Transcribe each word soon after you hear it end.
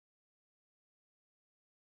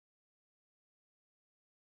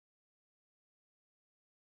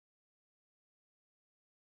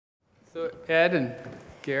So Ed and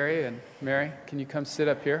Gary and Mary, can you come sit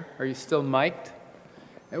up here? Are you still mic'd?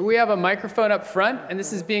 We have a microphone up front, and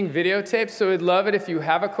this is being videotaped, so we'd love it if you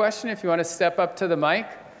have a question, if you want to step up to the mic.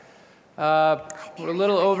 We're a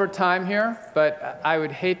little over time here, but I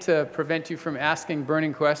would hate to prevent you from asking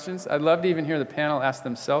burning questions. I'd love to even hear the panel ask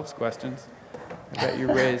themselves questions. I bet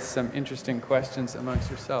you raised some interesting questions amongst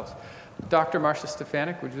yourselves. Dr. Marcia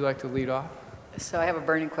Stefanik, would you like to lead off? So I have a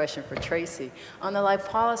burning question for Tracy. On the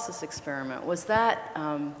lipolysis experiment, was that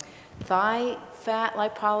thigh fat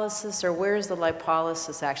lipolysis, or where is the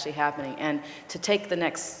lipolysis actually happening? And to take the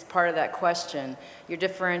next part of that question, you're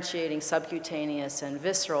differentiating subcutaneous and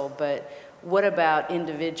visceral, but what about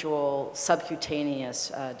individual subcutaneous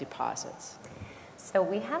deposits? So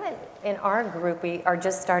we haven't, in our group, we are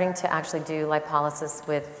just starting to actually do lipolysis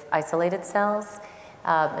with isolated cells.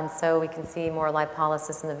 And so we can see more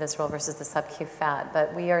lipolysis in the visceral versus the subcu fat.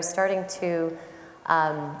 But we are starting to,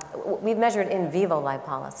 we've measured in vivo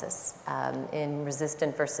lipolysis in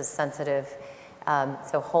resistant versus sensitive.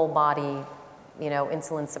 So whole body,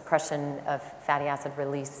 insulin suppression of fatty acid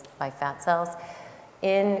release by fat cells.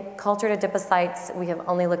 In cultured adipocytes, we have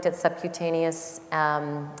only looked at subcutaneous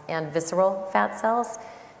and visceral fat cells.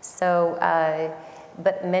 So,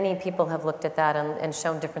 but many people have looked at that and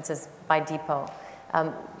shown differences by depot.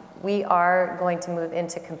 We are going to move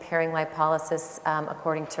into comparing lipolysis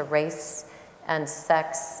according to race and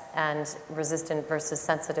sex and resistant versus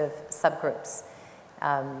sensitive subgroups.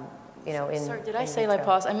 Sorry, did I say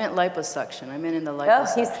lipolysis? I meant liposuction. I meant in the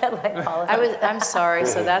liposuction. Oh, you said lipolysis. I'm sorry,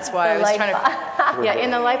 so that's why I was trying to... Yeah,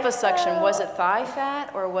 in the liposuction, was it thigh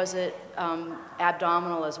fat or was it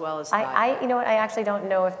abdominal as well as thigh? You know what, I actually don't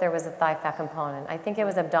know if there was a thigh fat component. I think it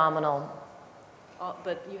was abdominal.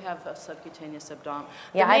 But you have a subcutaneous abdomen.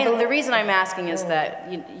 Yeah, the reason I'm asking is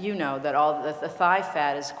that you know that all the thigh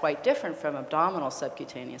fat is quite different from abdominal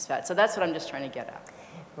subcutaneous fat. So that's what I'm just trying to get at.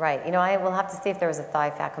 Right. I will have to see if there was a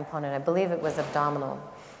thigh fat component. I believe it was abdominal.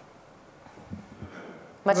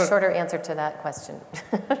 Much shorter answer to that question.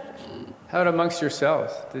 How about amongst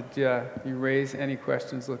yourselves? Did you raise any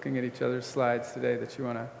questions looking at each other's slides today that you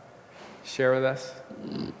want to share with us?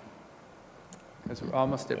 Because we're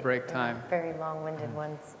almost at break time. Very long-winded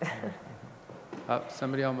ones. Oh,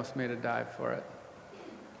 somebody almost made a dive for it.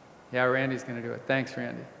 Yeah, Randy's going to do it. Thanks,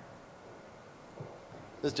 Randy.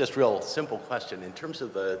 This is just a real simple question. In terms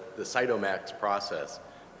of the cytomax process,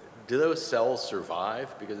 do those cells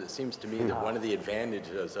survive? Because it seems to me that one of the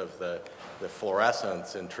advantages of the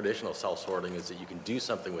fluorescence in traditional cell sorting is that you can do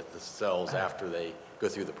something with the cells after they go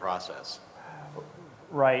through the process.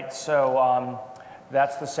 Right. So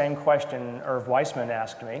that's the same question Irv Weissman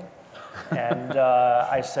asked me. And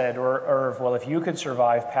I said, Irv, well, if you could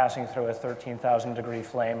survive passing through a 13,000 degree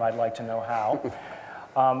flame, I'd like to know how.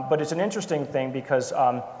 But it's an interesting thing because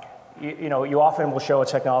you often will show a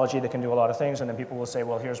technology that can do a lot of things, and then people will say,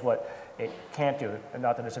 well, here's what it can't do, and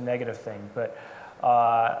not that it's a negative thing. But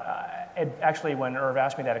actually, when Irv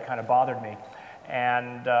asked me that, it kind of bothered me.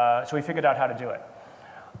 And so we figured out how to do it.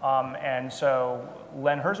 And so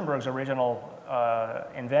Len Herzenberg's original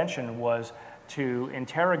invention was to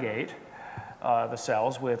interrogate the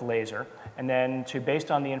cells with laser, and then to, based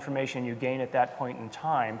on the information you gain at that point in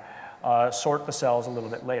time, sort the cells a little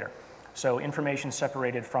bit later. So information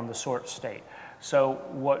separated from the sort state. So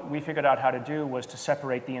what we figured out how to do was to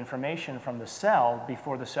separate the information from the cell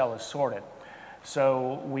before the cell is sorted.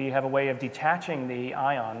 So we have a way of detaching the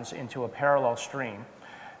ions into a parallel stream.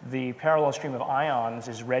 The parallel stream of ions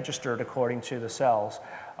is registered according to the cells.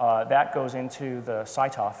 That goes into the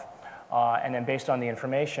cytoph, and then based on the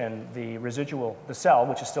information, the cell,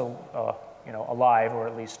 which is still alive, or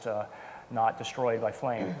at least not destroyed by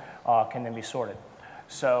flame, can then be sorted.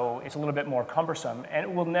 So it's a little bit more cumbersome, and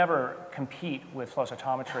it will never compete with flow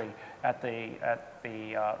cytometry at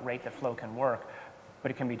the rate that flow can work, but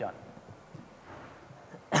it can be done.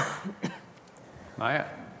 Maya?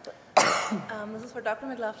 This is for Dr.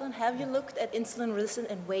 McLaughlin. Have you looked at insulin resistance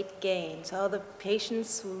and weight gain? So the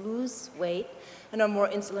patients who lose weight and are more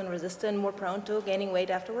insulin resistant, more prone to gaining weight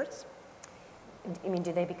afterwards? You mean,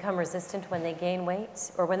 do they become resistant when they gain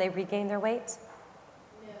weight or when they regain their weight?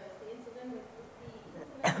 No, it's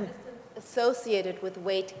the insulin resistance associated with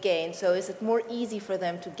weight gain. So is it more easy for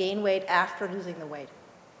them to gain weight after losing the weight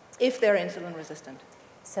if they're insulin resistant?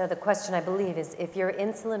 So the question, I believe, is if you're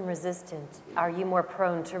insulin resistant, are you more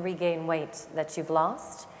prone to regain weight that you've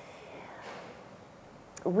lost?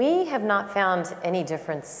 We have not found any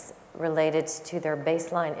difference related to their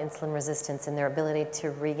baseline insulin resistance and their ability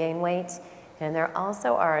to regain weight. And there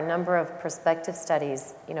also are a number of prospective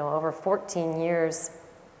studies, over 14 years,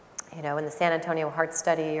 in the San Antonio Heart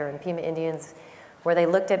Study or in Pima Indians, where they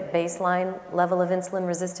looked at baseline level of insulin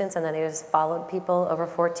resistance and then they just followed people over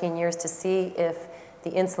 14 years to see if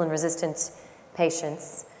the insulin-resistant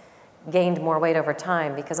patients gained more weight over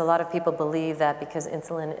time, because a lot of people believe that because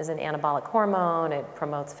insulin is an anabolic hormone, it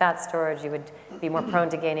promotes fat storage, you would be more prone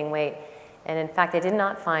to gaining weight. And in fact, they did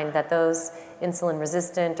not find that those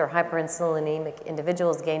insulin-resistant or hyperinsulinemic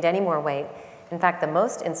individuals gained any more weight. In fact, the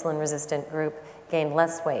most insulin-resistant group gained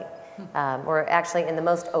less weight, or actually in the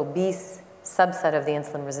most obese subset of the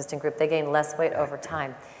insulin-resistant group, they gained less weight over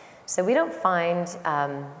time. So we don't find,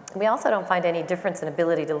 we also don't find any difference in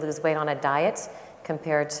ability to lose weight on a diet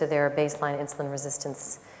compared to their baseline insulin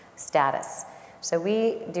resistance status. So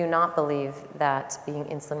we do not believe that being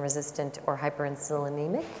insulin resistant or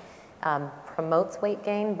hyperinsulinemic promotes weight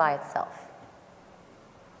gain by itself.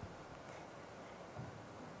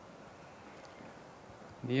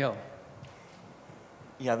 Neil.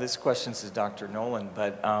 Yeah, this question is Dr. Nolan,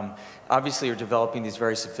 but obviously you're developing these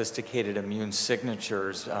very sophisticated immune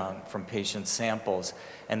signatures from patient samples.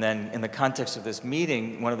 And then in the context of this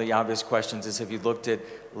meeting, one of the obvious questions is, have you looked at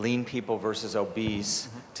lean people versus obese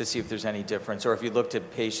to see if there's any difference? Or if you looked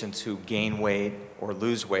at patients who gain weight or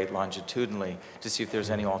lose weight longitudinally to see if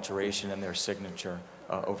there's any alteration in their signature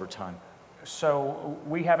over time? So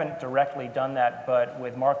we haven't directly done that, but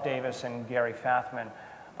with Mark Davis and Gary Fathman,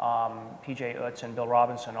 PJ Utz and Bill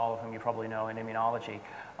Robinson, all of whom you probably know in immunology,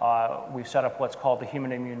 we've set up what's called the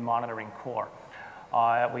Human Immune Monitoring Core.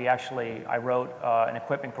 I wrote an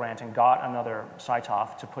equipment grant and got another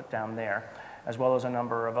CyTOF to put down there, as well as a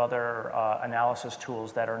number of other analysis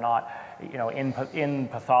tools that are not, in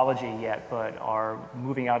pathology yet, but are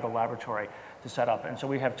moving out of the laboratory to set up. And so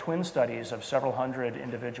we have twin studies of several hundred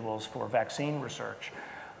individuals for vaccine research,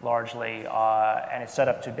 largely, and it's set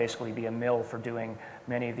up to basically be a mill for doing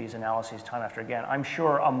many of these analyses time after again. I'm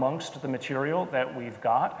sure amongst the material that we've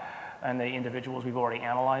got and the individuals we've already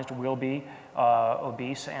analyzed will be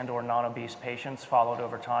obese and or non-obese patients followed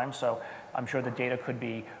over time. So I'm sure the data could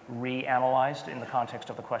be reanalyzed in the context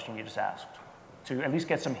of the question you just asked to at least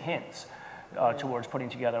get some hints towards putting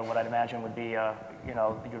together what I'd imagine would be your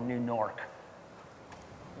new NORC.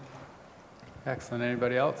 Excellent.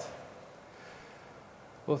 Anybody else?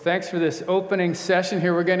 Well, thanks for this opening session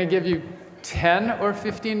here. We're going to give you 10 or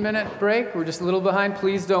 15-minute break. We're just a little behind.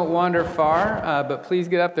 Please don't wander far, but please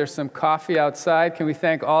get up. There's some coffee outside. Can we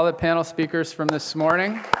thank all the panel speakers from this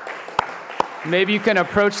morning? Maybe you can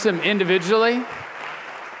approach them individually.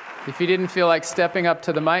 If you didn't feel like stepping up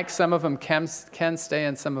to the mic, some of them can stay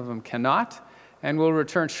and some of them cannot. And we'll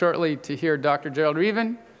return shortly to hear Dr. Gerald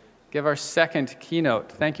Reaven give our second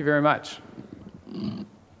keynote. Thank you very much.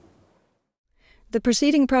 The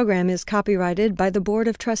preceding program is copyrighted by the Board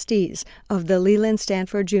of Trustees of the Leland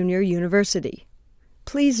Stanford Junior University.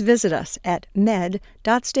 Please visit us at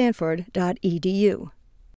med.stanford.edu.